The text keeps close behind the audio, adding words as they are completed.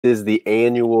is the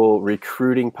annual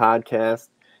recruiting podcast.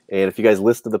 And if you guys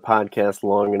listen to the podcast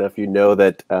long enough, you know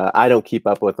that I don't keep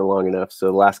up with it long enough. So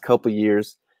the last couple of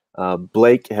years,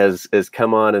 Blake has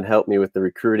come on and helped me with the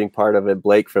recruiting part of it.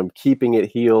 Blake from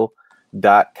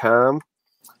keepingitheel.com.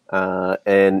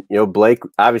 And, Blake,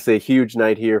 obviously a huge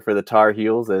night here for the Tar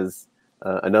Heels as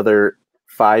another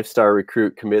 5-star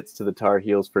recruit commits to the Tar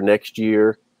Heels for next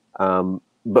year.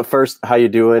 But first, how you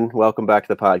doing? Welcome back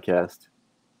to the podcast.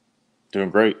 Doing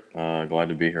great. Glad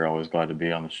to be here. Always glad to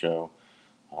be on the show.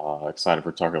 Excited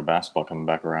for Tar Heel basketball coming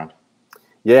back around.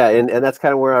 Yeah, and that's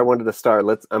kind of where I wanted to start.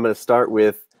 I'm going to start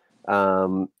with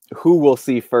who we'll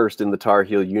see first in the Tar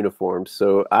Heel uniform.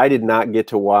 So I did not get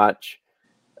to watch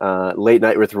Late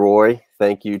Night with Roy.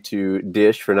 Thank you to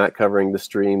Dish for not covering the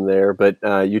stream there. But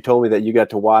you told me that you got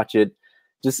to watch it.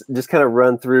 Just kind of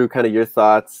run through kind of your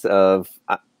thoughts of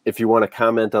if you want to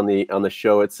comment on the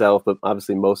show itself, but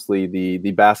obviously mostly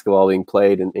the basketball being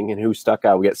played and who stuck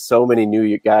out. We got so many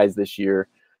new guys this year.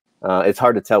 It's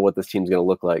hard to tell what this team's going to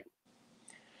look like.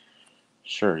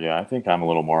 Sure. Yeah, I think I'm a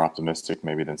little more optimistic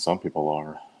maybe than some people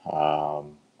are.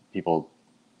 People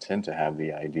tend to have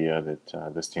the idea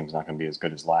that this team's not going to be as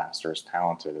good as last or as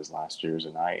talented as last year's,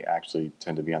 and I actually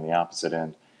tend to be on the opposite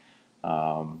end.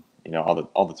 All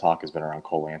the talk has been around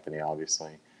Cole Anthony,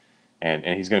 obviously. And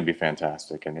he's going to be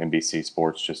fantastic. And NBC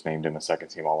Sports just named him a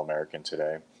second-team All-American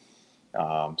today.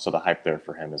 So the hype there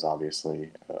for him is obviously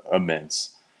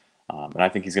immense. And I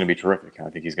think he's going to be terrific.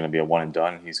 I think he's going to be a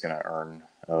one-and-done. He's going to earn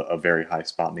a very high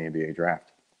spot in the NBA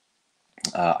draft.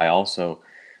 I also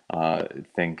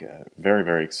think very,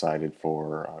 very excited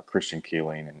for Christian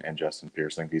Keeling and Justin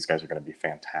Pierce. I think these guys are going to be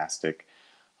fantastic.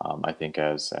 I think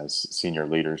as senior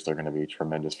leaders, they're going to be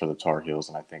tremendous for the Tar Heels.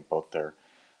 And I think both their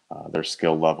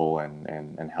skill level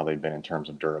and how they've been in terms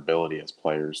of durability as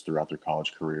players throughout their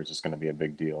college careers is going to be a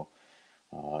big deal.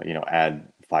 Add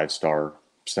 5-star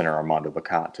center Armando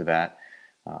Bacot to that.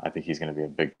 I think he's going to be a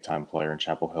big-time player in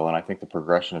Chapel Hill. And I think the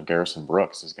progression of Garrison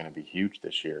Brooks is going to be huge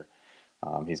this year.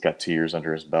 He's got 2 years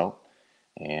under his belt,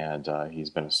 and he's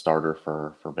been a starter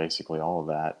for basically all of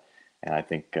that. And I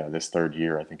think this third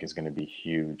year, I think, is going to be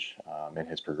huge in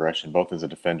his progression, both as a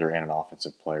defender and an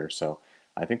offensive player. So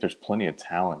I think there's plenty of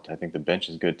talent. I think the bench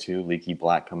is good too. Leaky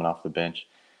Black coming off the bench.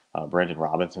 Brandon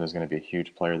Robinson is going to be a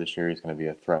huge player this year. He's going to be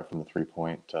a threat from the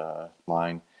three-point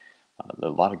line. A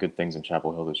lot of good things in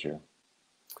Chapel Hill this year.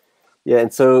 Yeah,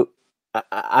 and so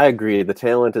I agree. The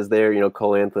talent is there.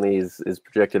 Cole Anthony is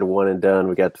projected a one-and-done.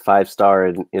 We got the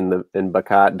 5-star in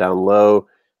Bacot down low.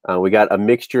 We got a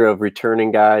mixture of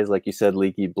returning guys, like you said,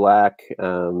 Leaky Black,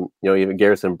 even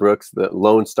Garrison Brooks, the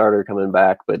lone starter coming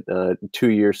back, but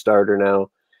 2-year starter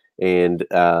now. And,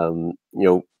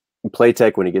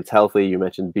 Playtech when he gets healthy, you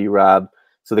mentioned B-Rob.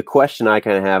 So the question I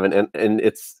kind of have, and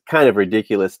it's kind of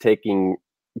ridiculous taking,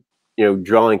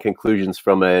 drawing conclusions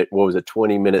from a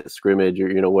 20-minute scrimmage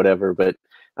or, whatever, but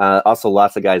also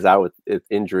lots of guys out with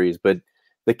injuries. But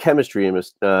the chemistry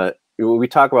we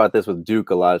talk about this with Duke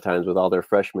a lot of times with all their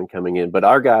freshmen coming in, but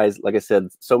our guys, like I said,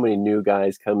 so many new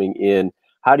guys coming in.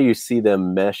 How do you see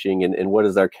them meshing, and what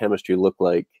does our chemistry look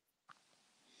like?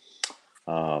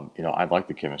 I like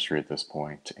the chemistry at this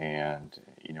point, and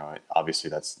obviously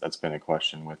that's been a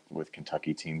question with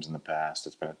Kentucky teams in the past.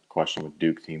 It's been a question with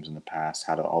Duke teams in the past.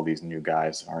 How do all these new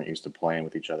guys aren't used to playing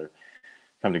with each other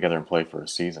come together and play for a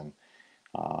season?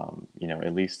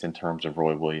 At least in terms of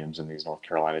Roy Williams and these North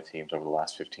Carolina teams over the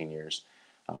last 15 years,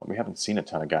 we haven't seen a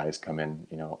ton of guys come in,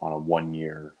 on a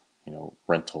 1-year,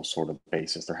 rental sort of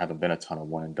basis. There haven't been a ton of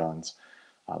one-and-dones.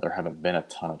 There haven't been a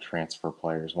ton of transfer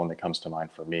players. One that comes to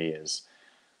mind for me is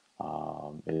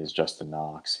Justin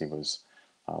Knox. He was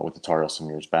with the Tar Heels some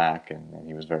years back, and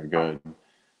he was very good.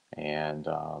 And,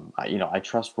 I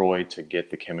trust Roy to get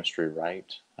the chemistry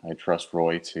right. I trust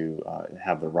Roy to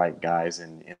have the right guys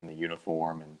in the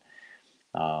uniform and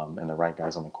the right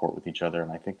guys on the court with each other.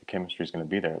 And I think the chemistry is going to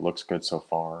be there. It looks good so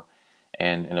far.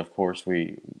 And of course,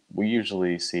 we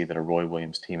usually see that a Roy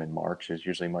Williams team in March is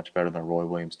usually much better than a Roy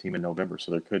Williams team in November.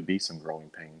 So there could be some growing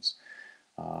pains.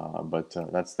 But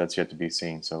that's yet to be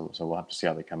seen. So we'll have to see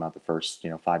how they come out the first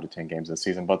 5 to 10 games of the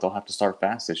season. But they'll have to start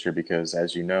fast this year because,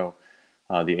 as you know,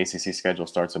 the ACC schedule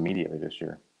starts immediately this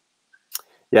year.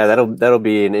 Yeah, that'll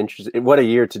be an interesting. What a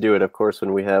year to do it, of course,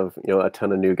 when we have a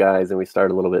ton of new guys and we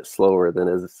start a little bit slower than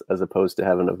as opposed to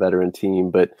having a veteran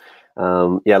team. But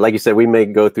like you said, we may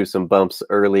go through some bumps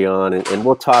early on, and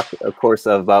we'll talk, of course,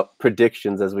 about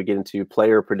predictions as we get into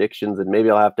player predictions, and maybe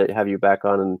I'll have to have you back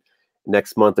on in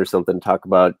next month or something to talk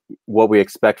about what we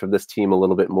expect from this team a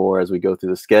little bit more as we go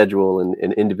through the schedule and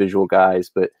individual guys.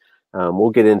 But we'll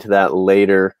get into that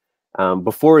later.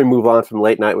 Before we move on from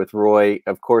Late Night with Roy,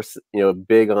 of course,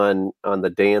 big on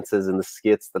the dances and the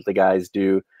skits that the guys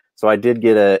do. So I did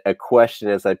get a question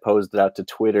as I posed it out to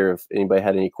Twitter if anybody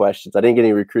had any questions. I didn't get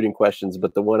any recruiting questions,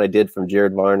 but the one I did from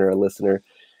Jared Varner, a listener,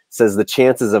 says the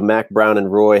chances of Mac Brown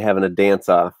and Roy having a dance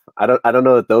off. I don't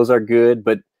know that those are good,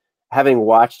 but having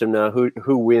watched them now,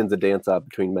 who wins a dance off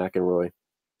between Mac and Roy?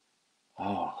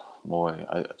 Oh boy,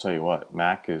 I tell you what,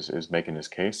 Mac is making his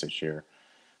case this year.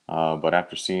 But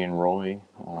after seeing Roy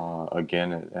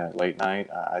again at late night,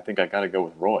 I think I got to go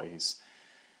with Roy.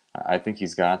 I think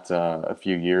he's got a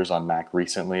few years on Mac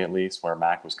recently, at least, where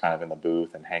Mac was kind of in the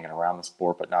booth and hanging around the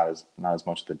sport, but not as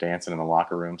much the dancing in the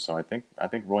locker room. So I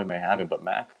think Roy may have it, but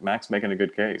Mac's making a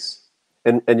good case.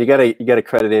 And you gotta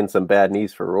credit in some bad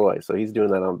knees for Roy. So he's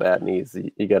doing that on bad knees.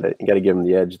 You gotta give him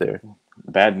the edge there.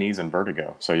 Bad knees and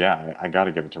vertigo. So yeah, I got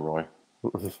to give it to Roy.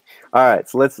 All right,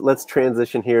 so let's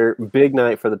transition here. Big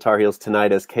night for the Tar Heels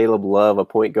tonight as Caleb Love, a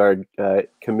point guard,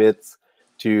 commits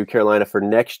to Carolina for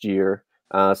next year.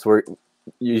 So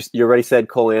you already said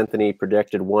Cole Anthony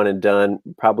projected one and done.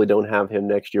 Probably don't have him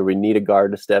next year. We need a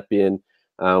guard to step in.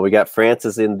 We got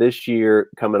Francis in this year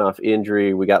coming off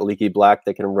injury. We got Leaky Black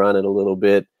that can run it a little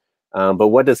bit. But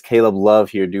what does Caleb Love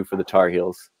here do for the Tar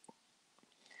Heels?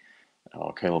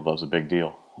 Oh, Caleb Love's a big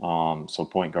deal. So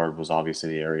point guard was obviously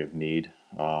the area of need.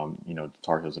 The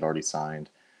Tar Heels had already signed,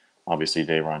 obviously,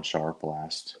 Day'Ron Sharp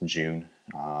last June.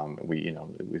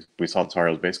 We saw the Tar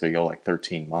Heels basically go like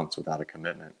 13 months without a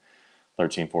commitment,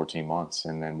 13, 14 months,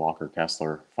 and then Walker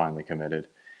Kessler finally committed.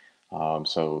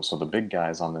 So the big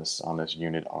guys on this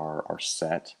unit are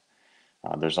set.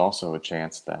 There's also a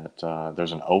chance that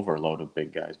there's an overload of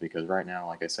big guys because right now,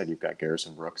 like I said, you've got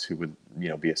Garrison Brooks, who would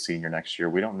be a senior next year.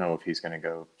 We don't know if he's going to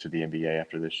go to the NBA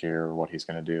after this year or what he's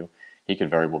going to do. He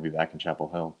could very well be back in Chapel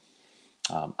Hill.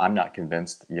 I'm not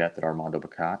convinced yet that Armando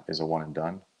Bacot is a one and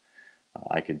done.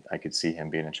 I could see him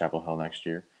being in Chapel Hill next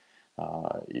year.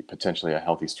 Potentially a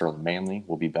healthy Sterling Manley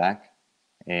will be back.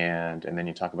 And then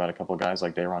you talk about a couple of guys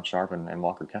like Day'Ron Sharp and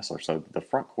Walker Kessler. So the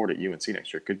front court at UNC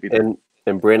next year could be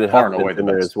and Brandon far and Huffman's away the in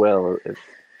there best as well.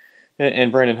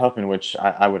 And Brandon Huffman, which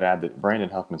I would add that Brandon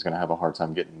Huffman's going to have a hard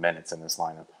time getting minutes in this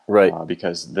lineup. Right.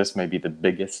 Because this may be the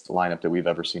biggest lineup that we've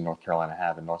ever seen North Carolina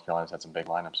have. And North Carolina's had some big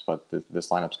lineups, but this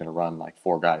lineup's going to run like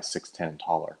four guys, 6'10" and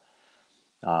taller.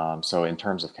 So in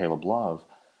terms of Caleb Love,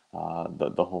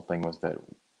 the whole thing was that,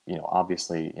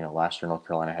 obviously, last year North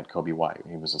Carolina had Kobe White.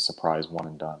 He was a surprise one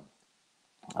and done.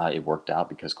 It worked out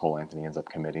because Cole Anthony ends up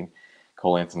committing.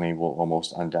 Cole Anthony will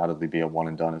almost undoubtedly be a one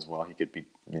and done as well. He could be,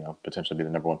 potentially be the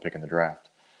number one pick in the draft.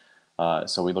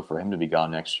 So we look for him to be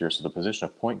gone next year. So the position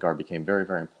of point guard became very,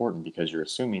 very important because you're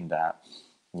assuming that,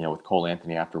 with Cole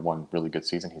Anthony after one really good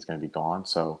season, he's going to be gone.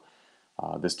 So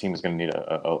this team is going to need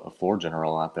a floor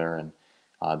general out there. And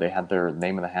they had their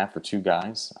name in the hat for two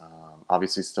guys.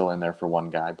 Obviously still in there for one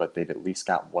guy, but they've at least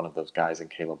got one of those guys in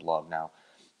Caleb Love. Now,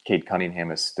 Cade Cunningham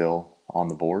is still on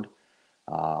the board.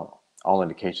 All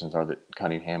indications are that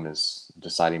Cunningham is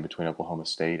deciding between Oklahoma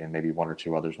State and maybe one or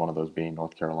two others, one of those being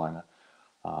North Carolina.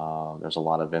 There's a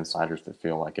lot of insiders that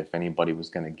feel like if anybody was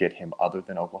going to get him other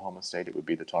than Oklahoma State, it would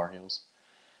be the Tar Heels.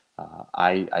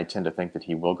 I tend to think that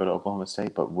he will go to Oklahoma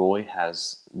State, but Roy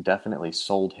has definitely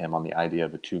sold him on the idea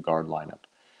of a two-guard lineup.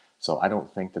 So I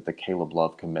don't think that the Caleb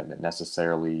Love commitment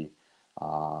necessarily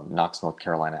knocks North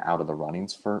Carolina out of the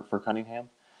runnings for Cunningham.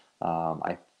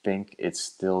 I think it's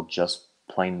still just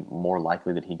plain more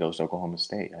likely that he goes to Oklahoma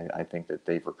State. I think that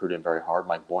they've recruited him very hard.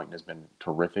 Mike Boynton has been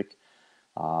terrific,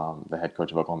 the head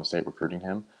coach of Oklahoma State, recruiting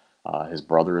him. His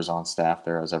brother is on staff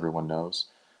there, as everyone knows.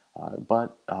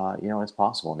 But it's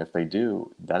possible. And if they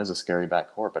do, that is a scary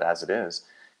backcourt. But as it is,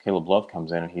 Caleb Love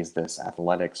comes in and he's this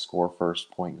athletic, score-first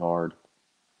point guard.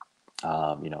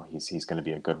 He's going to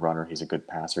be a good runner. He's a good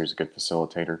passer. He's a good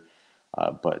facilitator.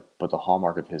 But the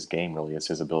hallmark of his game really is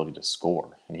his ability to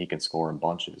score, and he can score in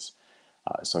bunches.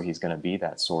 So he's going to be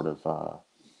that sort of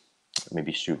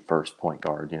maybe shoot first point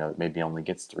guard, maybe only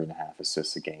gets 3.5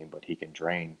 assists a game, but he can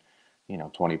drain,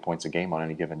 20 points a game on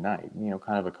any given night,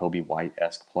 kind of a Kobe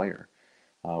White-esque player.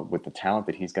 With the talent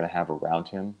that he's going to have around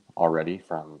him already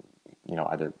from,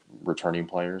 either returning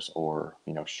players or,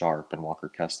 Sharp and Walker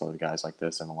Kessler, the guys like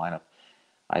this in the lineup,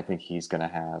 I think he's going to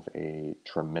have a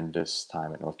tremendous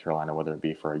time at North Carolina, whether it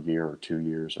be for a year or 2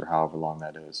 years or however long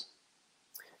that is.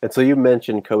 And so you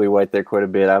mentioned Kobe White there quite a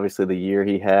bit. Obviously, the year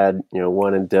he had,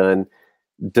 one and done.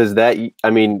 Does that?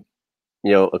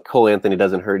 Cole Anthony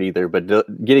doesn't hurt either. But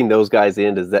getting those guys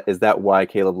in, is that why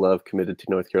Caleb Love committed to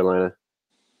North Carolina?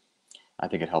 I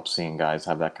think it helps seeing guys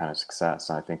have that kind of success.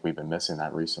 And I think we've been missing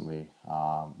that recently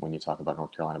when you talk about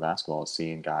North Carolina basketball,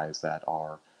 seeing guys that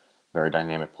are very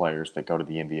dynamic players that go to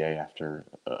the NBA after,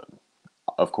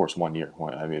 of course, 1 year.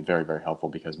 I mean, very, very helpful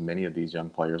because many of these young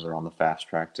players are on the fast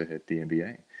track to hit the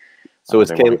NBA. So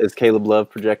They want is Caleb Love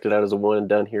projected out as a one and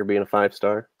done here, being a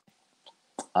 5-star?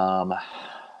 to.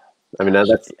 I mean, now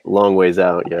that's a long ways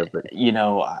out, yeah. But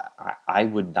I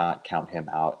would not count him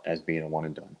out as being a one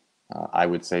and done. I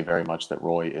would say very much that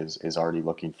Roy is already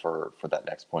looking for that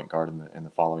next point guard in the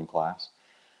following class.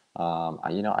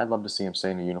 I'd love to see him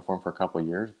stay in a uniform for a couple of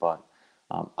years, but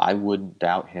I wouldn't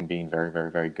doubt him being very,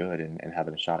 very, very good and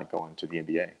having a shot at going to the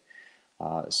NBA.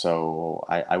 So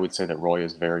I would say that Roy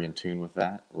is very in tune with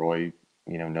that. Roy,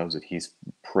 knows that he's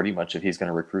pretty much, if he's going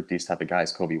to recruit these type of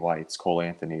guys, Kobe Whites, Cole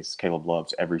Anthony's, Caleb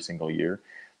Loves every single year,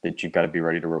 that you've got to be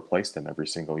ready to replace them every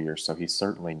single year. So he's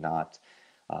certainly not,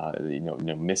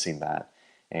 missing that.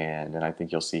 And I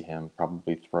think you'll see him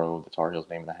probably throw the Tar Heels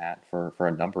name in the hat for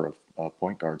a number of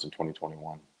point guards in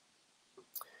 2021.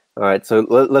 All right, so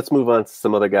let's move on to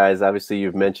some other guys. Obviously,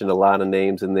 you've mentioned a lot of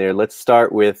names in there. Let's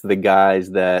start with the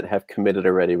guys that have committed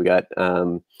already. We got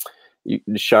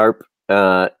Sharp,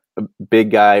 a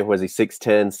big guy, was he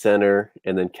 6'10" center,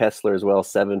 and then Kessler as well,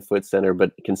 7-foot center,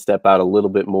 but can step out a little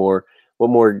bit more. What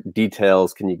more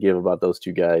details can you give about those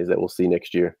two guys that we'll see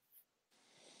next year?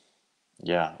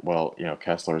 Yeah, well,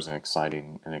 Kessler is an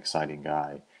exciting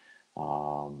guy.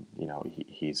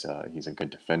 He's a good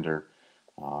defender.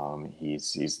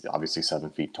 He's obviously 7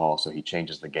 feet tall, so he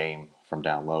changes the game from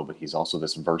down low. But he's also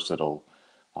this versatile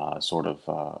sort of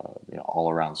all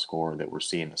around scorer that we're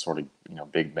seeing the sort of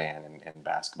big man in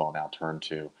basketball now turn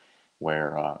to,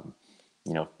 where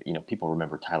people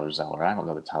remember Tyler Zeller. I don't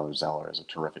know that Tyler Zeller is a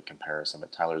terrific comparison,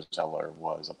 but Tyler Zeller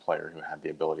was a player who had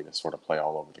the ability to sort of play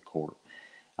all over the court.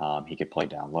 He could play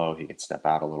down low. He could step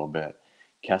out a little bit.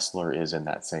 Kessler is in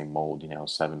that same mold,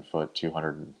 7 foot,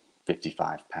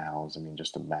 255 pounds. I mean,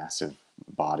 just a massive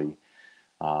body.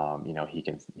 He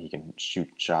can shoot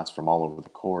shots from all over the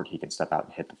court. He can step out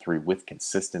and hit the three with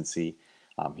consistency.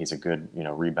 He's a good,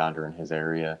 rebounder in his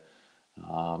area.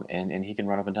 And he can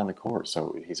run up and down the court.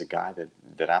 So he's a guy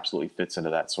that absolutely fits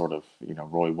into that sort of,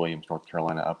 Roy Williams, North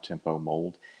Carolina up-tempo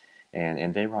mold.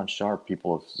 And Day'Ron Sharpe,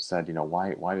 people have said,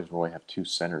 why does Roy have two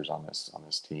centers on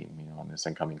this team, on this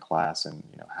incoming class, and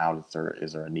how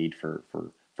is there a need for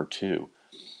two?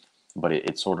 But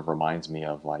it sort of reminds me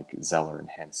of like Zeller and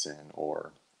Henson,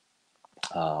 or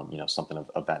something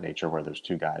of that nature, where there's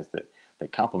two guys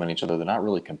that complement each other. They're not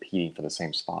really competing for the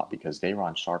same spot, because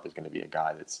Day'Ron Sharpe is going to be a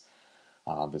guy that's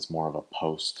more of a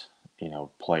post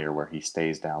player, where he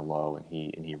stays down low and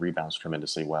he rebounds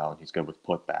tremendously well, and he's good with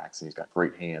putbacks, and he's got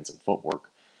great hands and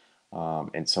footwork.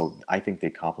 And so I think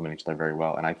they complement each other very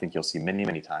well, and I think you'll see many,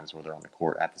 many times where they're on the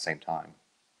court at the same time.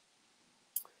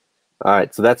 All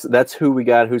right, so that's who we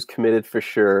got, who's committed for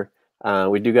sure.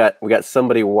 We got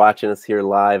somebody watching us here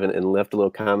live and left a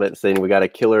little comment saying we got a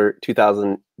killer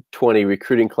 2020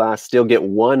 recruiting class. Still get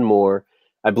one more.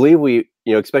 I believe we,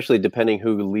 especially depending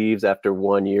who leaves after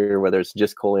 1 year, whether it's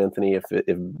just Cole Anthony, if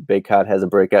Baycott has a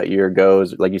breakout year,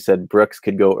 goes, like you said, Brooks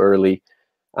could go early.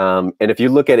 And if you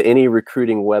look at any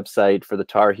recruiting website for the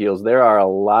Tar Heels, there are a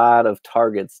lot of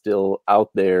targets still out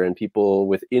there and people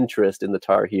with interest in the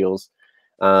Tar Heels.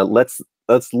 Let's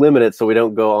limit it so we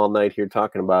don't go all night here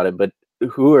talking about it. But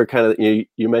who are kind of, you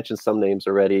mentioned some names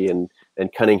already, and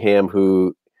Cunningham,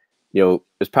 who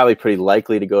is probably pretty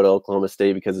likely to go to Oklahoma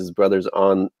State because his brother's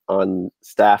on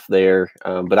staff there.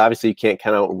 But obviously you can't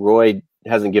count out Roy.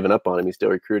 Hasn't given up on him. He's still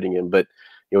recruiting him. But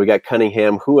we got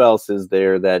Cunningham. Who else is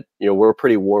there that we're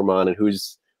pretty warm on, and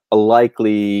who's a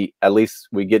likely, at least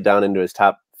we get down into his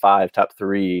top 5, top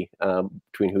 3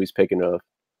 between who he's picking of?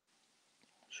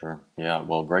 Sure. Yeah.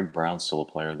 Well, Greg Brown's still a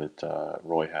player that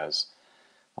Roy has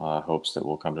hopes that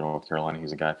will come to North Carolina.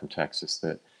 He's a guy from Texas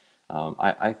that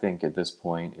I think at this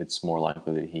point it's more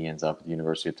likely that he ends up at the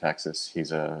University of Texas. He's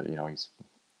he's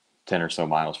 10 or so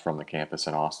miles from the campus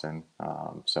in Austin.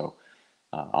 So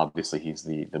obviously he's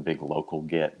the big local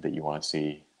get that you want to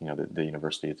see. The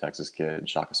University of Texas kid,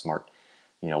 Shaka Smart,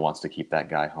 wants to keep that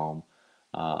guy home.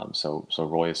 So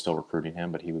Roy is still recruiting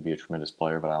him, but he would be a tremendous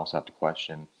player. But I also have to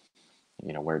question,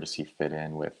 where does he fit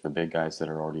in with the big guys that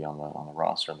are already on the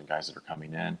roster and the guys that are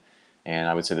coming in? And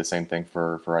I would say the same thing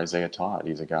for Isaiah Todd.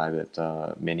 He's a guy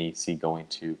that many see going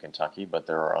to Kentucky, but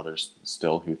there are others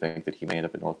still who think that he may end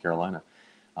up at North Carolina.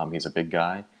 He's a big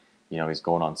guy. He's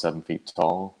going on 7 feet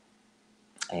tall.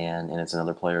 And it's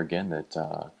another player, again,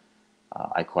 that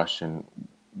I question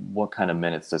what kind of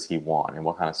minutes does he want and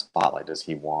what kind of spotlight does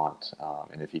he want?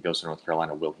 And if he goes to North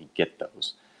Carolina, will he get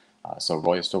those? So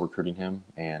Roy is still recruiting him,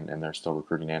 and there's still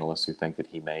recruiting analysts who think that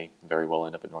he may very well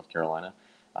end up at North Carolina.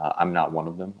 I'm not one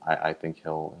of them. I think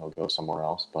he'll go somewhere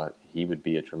else, but he would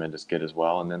be a tremendous get as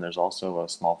well. And then there's also a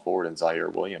small forward in Zaire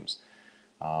Williams,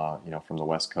 from the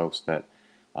West Coast that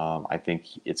I think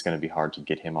it's going to be hard to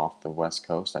get him off the West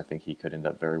Coast. I think he could end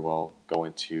up very well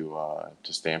going to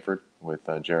Stanford with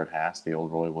Jared Haas, the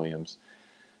old Roy Williams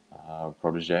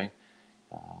protege.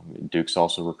 Duke's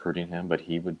also recruiting him, but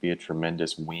he would be a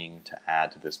tremendous wing to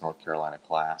add to this North Carolina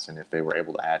class. And if they were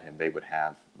able to add him, they would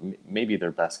have maybe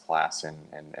their best class in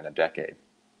a decade.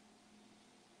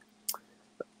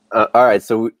 All right,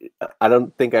 so I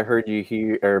don't think I heard you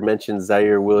hear or mention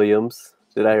Zaire Williams.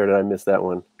 Did I, or did I miss that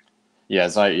one? Yeah,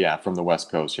 Zaire, from the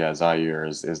West Coast. Yeah, Zaire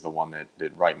is the one that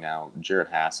right now, Jared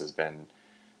Haas has been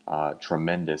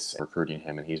tremendous in recruiting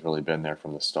him, and he's really been there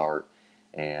from the start.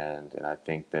 And I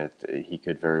think that he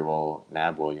could very well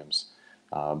nab Williams.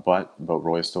 But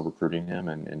Roy is still recruiting him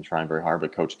and trying very hard.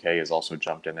 But Coach K has also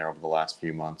jumped in there over the last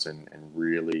few months and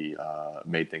really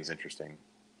made things interesting.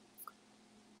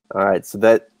 All right, so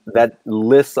that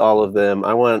lists all of them.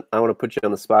 I want to put you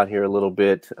on the spot here a little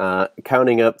bit.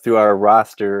 Counting up through our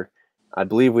roster, I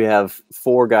believe we have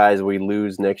 4 guys we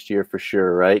lose next year for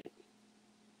sure, right?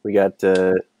 We got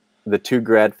the 2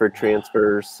 Bradford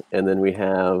transfers, and then we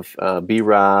have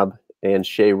B-Rob and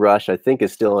Shea Rush, I think,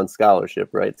 is still on scholarship,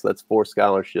 right? So that's 4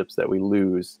 scholarships that we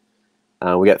lose.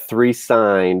 We got 3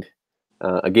 signed.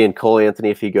 Again, Cole Anthony,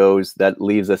 if he goes, that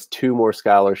leaves us 2 more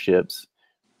scholarships.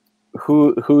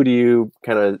 Who do you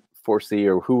kind of foresee,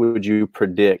 or who would you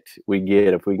predict we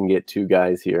get if we can get 2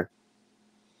 guys here?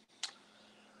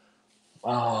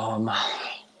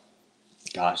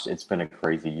 Gosh, it's been a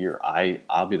crazy year.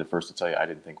 I'll be the first to tell you I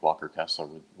didn't think Walker Kessler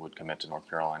would commit to North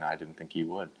Carolina. I didn't think he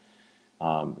would.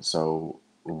 So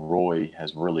Roy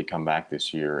has really come back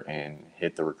this year and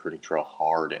hit the recruiting trail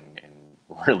hard and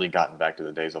really gotten back to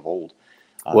the days of old.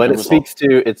 Well, it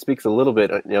speaks a little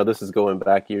bit. This is going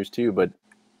back years too, but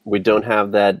we don't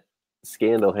have that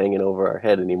scandal hanging over our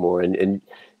head anymore. And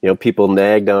people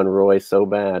nagged on Roy so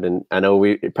bad. And I know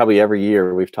we probably every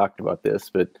year we've talked about this,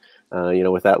 but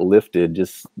with that lifted,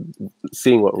 just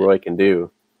seeing what Roy can do.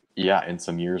 Yeah, in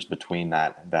some years between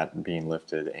that being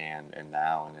lifted and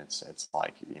now, and it's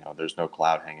like there's no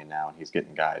cloud hanging now, and he's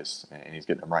getting guys and he's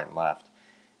getting them right and left,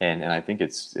 and I think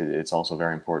it's also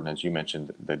very important, as you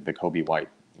mentioned, the Kobe White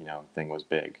thing was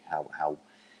big. How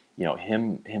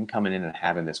him coming in and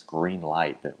having this green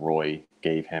light that Roy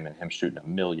gave him, and him shooting a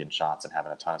million shots and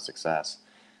having a ton of success,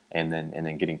 and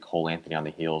then getting Cole Anthony on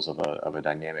the heels of a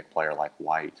dynamic player like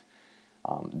White.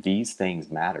 These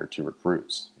things matter to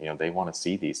recruits. They want to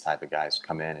see these type of guys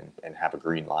come in and have a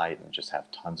green light and just have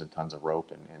tons and tons of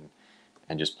rope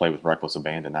and just play with reckless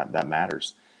abandon. That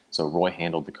matters. So Roy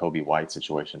handled the Kobe White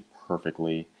situation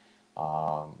perfectly.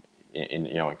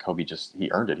 And Kobe he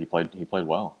earned it. He played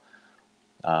well.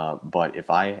 But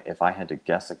if I had to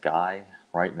guess a guy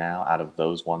right now out of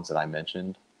those ones that I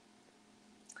mentioned,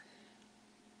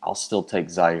 I'll still take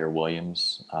Zaire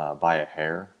Williams by a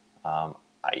hair.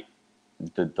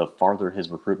 The farther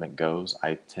his recruitment goes,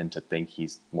 I tend to think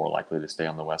he's more likely to stay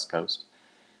on the West Coast.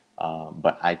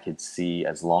 But I could see,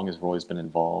 as long as Roy's been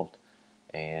involved,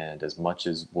 and as much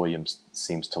as Williams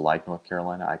seems to like North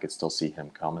Carolina, I could still see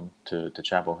him coming to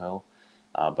Chapel Hill.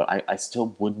 But I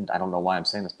still wouldn't, I don't know why I'm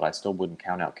saying this, but I still wouldn't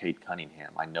count out Cade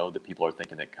Cunningham. I know that people are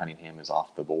thinking that Cunningham is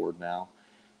off the board now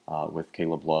with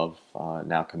Caleb Love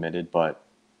now committed, but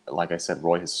like I said,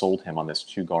 Roy has sold him on this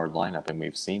 2-guard lineup, and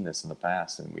we've seen this in the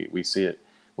past, and we see it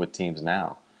with teams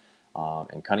now.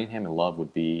 And Cunningham and Love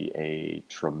would be a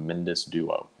tremendous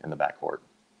duo in the backcourt.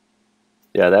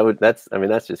 Yeah,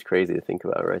 that's just crazy to think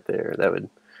about right there.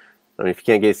 If you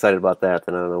can't get excited about that,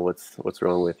 then I don't know what's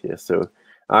wrong with you. So,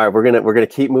 all right, we're gonna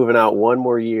keep moving out one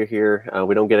more year here.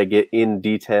 We don't get in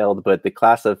detailed, but the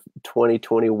class of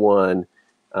 2021.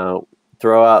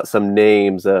 Throw out some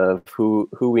names of who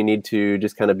we need to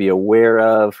just kind of be aware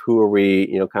of. Who are we,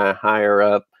 kind of higher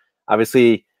up?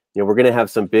 Obviously, we're going to have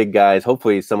some big guys,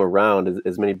 hopefully some around,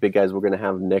 as many big guys we're going to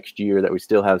have next year, that we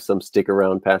still have some stick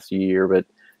around past year. But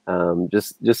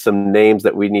just some names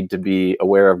that we need to be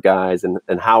aware of, guys, and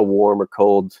how warm or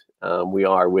cold we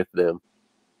are with them.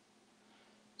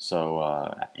 So,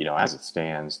 as it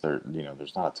stands,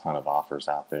 there's not a ton of offers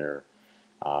out there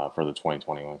for the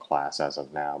 2021 class as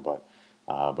of now, but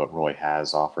Roy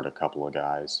has offered a couple of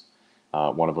guys.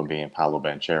 One of them being Paolo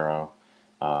Banchero.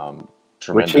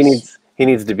 Which he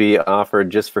needs to be offered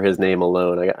just for his name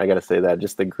alone. I got to say that,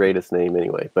 just the greatest name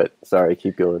anyway. But sorry,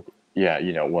 keep going. Yeah,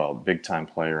 big time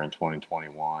player in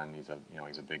 2021. He's a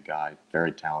big guy,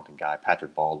 very talented guy.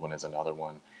 Patrick Baldwin is another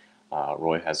one.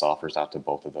 Roy has offers out to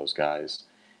both of those guys,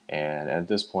 and at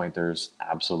this point, there's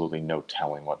absolutely no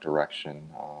telling what direction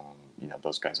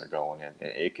those guys are going, and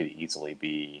it could easily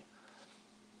be,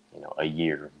 a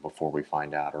year before we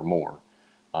find out or more.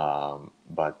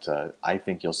 But I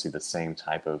think you'll see the same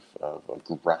type of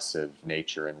aggressive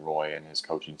nature in Roy and his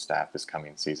coaching staff this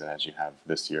coming season as you have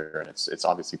this year, and it's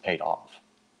obviously paid off.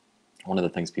 One of the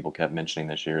things people kept mentioning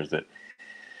this year is that,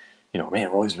 man,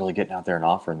 Roy's really getting out there and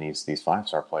offering these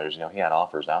 5-star players. He had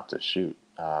offers out to shoot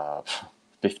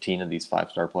 15 of these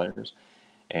 5-star players,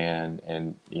 and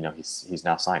he's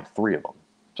now signed 3 of them.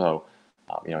 So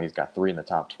he's got 3 in the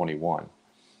top 21.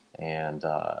 And,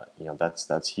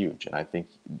 that's huge. And I think,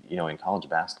 in college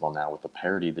basketball now, with the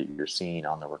parity that you're seeing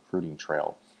on the recruiting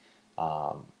trail,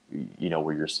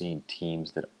 where you're seeing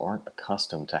teams that aren't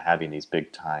accustomed to having these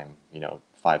big time,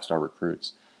 5-star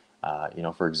recruits.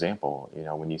 For example,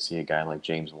 when you see a guy like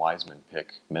James Wiseman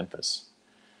pick Memphis,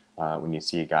 when you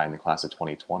see a guy in the class of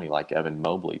 2020 like Evan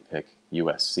Mobley pick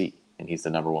USC, and he's the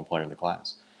number 1 player in the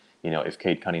class. If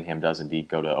Cade Cunningham does indeed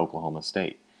go to Oklahoma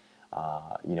State,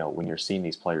 when you're seeing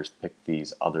these players pick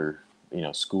these other,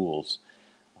 schools,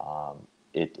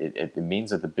 it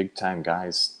means that the big time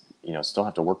guys, still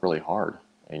have to work really hard.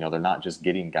 They're not just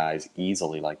getting guys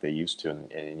easily like they used to,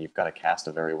 and you've got to cast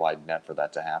a very wide net for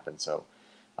that to happen. So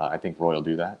I think Roy will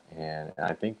do that, and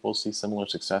I think we'll see similar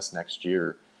success next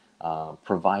year,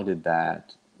 provided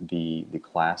that the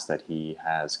class that he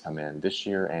has come in this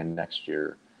year and next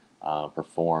year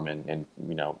perform and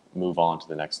move on to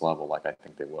the next level like I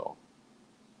think they will.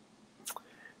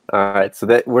 All right, so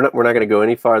that we're not going to go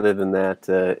any farther than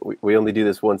that. We only do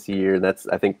this once a year. That's,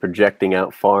 I think, projecting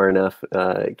out far enough.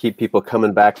 Keep people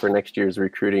coming back for next year's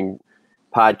recruiting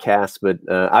podcast. But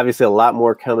obviously, a lot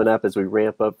more coming up as we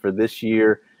ramp up for this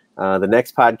year. The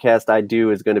next podcast I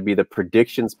do is going to be the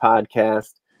predictions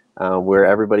podcast, where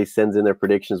everybody sends in their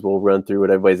predictions. We'll run through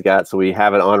what everybody's got, so we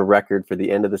have it on record for the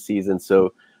end of the season.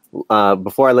 So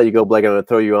before I let you go, Blake, I'm going to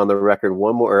throw you on the record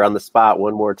on the spot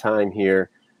one more time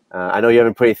here. I know you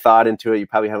haven't put any thought into it. You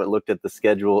probably haven't looked at the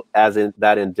schedule in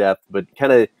depth, but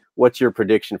kind of what's your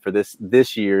prediction for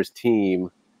this year's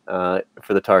team for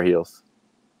the Tar Heels?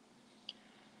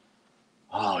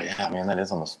 Oh yeah, man, that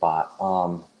is on the spot.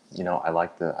 I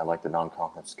like the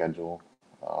non-conference schedule.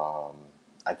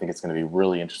 I think it's going to be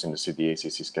really interesting to see the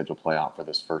ACC schedule play out for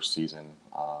this first season,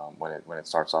 when it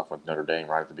starts off with Notre Dame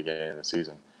right at the beginning of the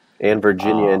season, and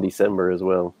Virginia in December as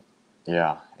well.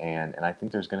 Yeah, and I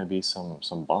think there's going to be some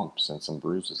bumps and some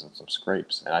bruises and some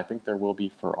scrapes, and I think there will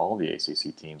be for all the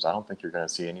ACC teams. I don't think you're going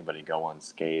to see anybody go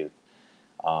unscathed.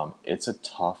 It's a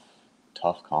tough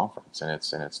conference, and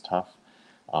it's tough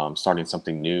starting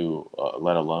something new,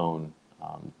 let alone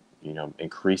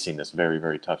increasing this very,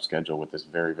 very tough schedule with this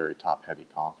very, very top heavy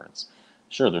conference.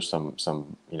 Sure, there's some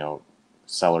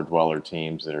cellar dweller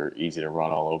teams that are easy to run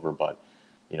all over, but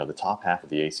the top half of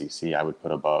the ACC I would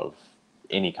put above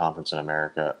any conference in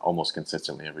America almost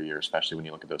consistently every year, especially when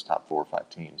you look at those top 4 or 5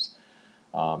 teams.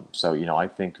 So I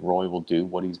think Roy will do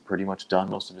what he's pretty much done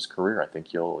most of his career. I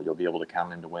think you'll be able to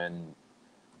count him to win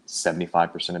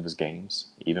 75% of his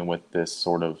games, even with this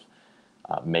sort of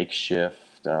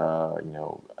makeshift,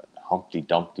 Humpty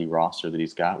Dumpty roster that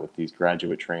he's got with these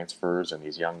graduate transfers and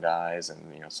these young guys and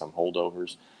some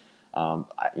holdovers.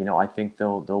 I think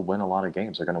they'll win a lot of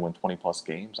games. They're going to win 20+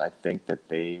 games. I think that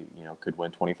they could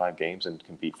win 25 games and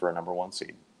compete for a number 1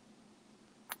 seed.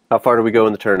 How far do we go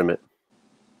in the tournament?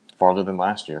 Farther than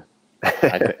last year.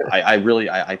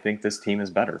 I think this team is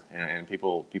better, and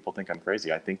people think I'm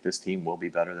crazy. I think this team will be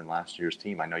better than last year's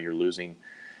team. I know you're losing,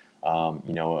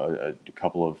 a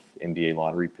couple of NBA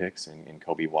lottery picks in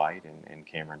Kobe White and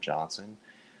Cameron Johnson.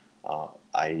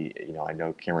 I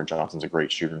know Cameron Johnson's a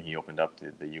great shooter, and he opened up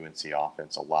the UNC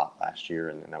offense a lot last year,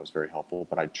 and that was very helpful.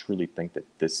 But I truly think that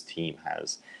this team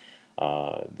has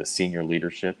the senior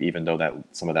leadership, even though that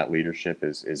some of that leadership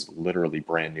is literally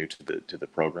brand new to the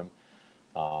program.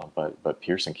 But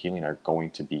Pierce and Keeling are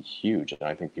going to be huge, and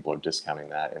I think people are discounting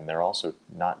that. And they're also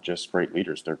not just great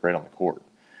leaders; they're great on the court.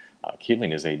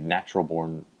 Keeling is a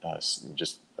natural-born,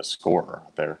 just a scorer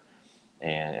out there.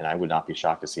 And I would not be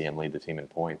shocked to see him lead the team in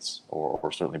points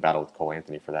or certainly battle with Cole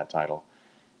Anthony for that title.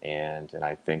 And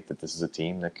I think that this is a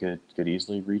team that could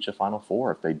easily reach a Final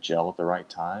Four if they gel at the right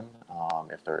time,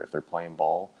 if they're playing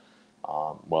ball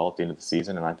well at the end of the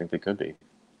season, and I think they could be.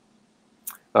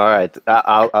 All right,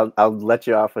 I'll let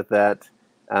you off with that.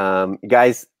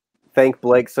 Guys, thank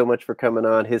Blake so much for coming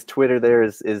on. His Twitter there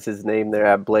is his name there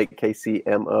at Blake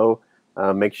KCMO.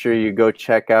 Make sure you go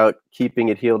check out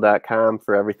keepingitheal.com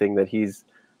for everything that he's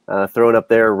throwing up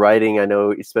there, writing. I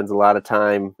know he spends a lot of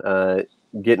time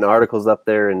getting articles up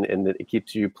there, and it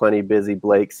keeps you plenty busy,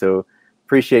 Blake. So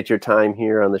appreciate your time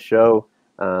here on the show.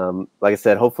 Like I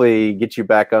said, hopefully get you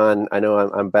back on. I know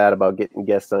I'm bad about getting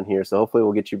guests on here, so hopefully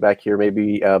we'll get you back here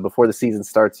maybe before the season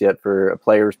starts yet for a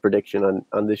player's prediction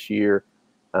on this year,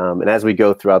 and as we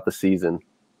go throughout the season.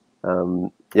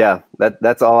 Yeah,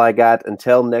 that's all I got.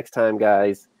 Until next time,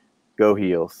 guys, go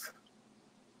Heels.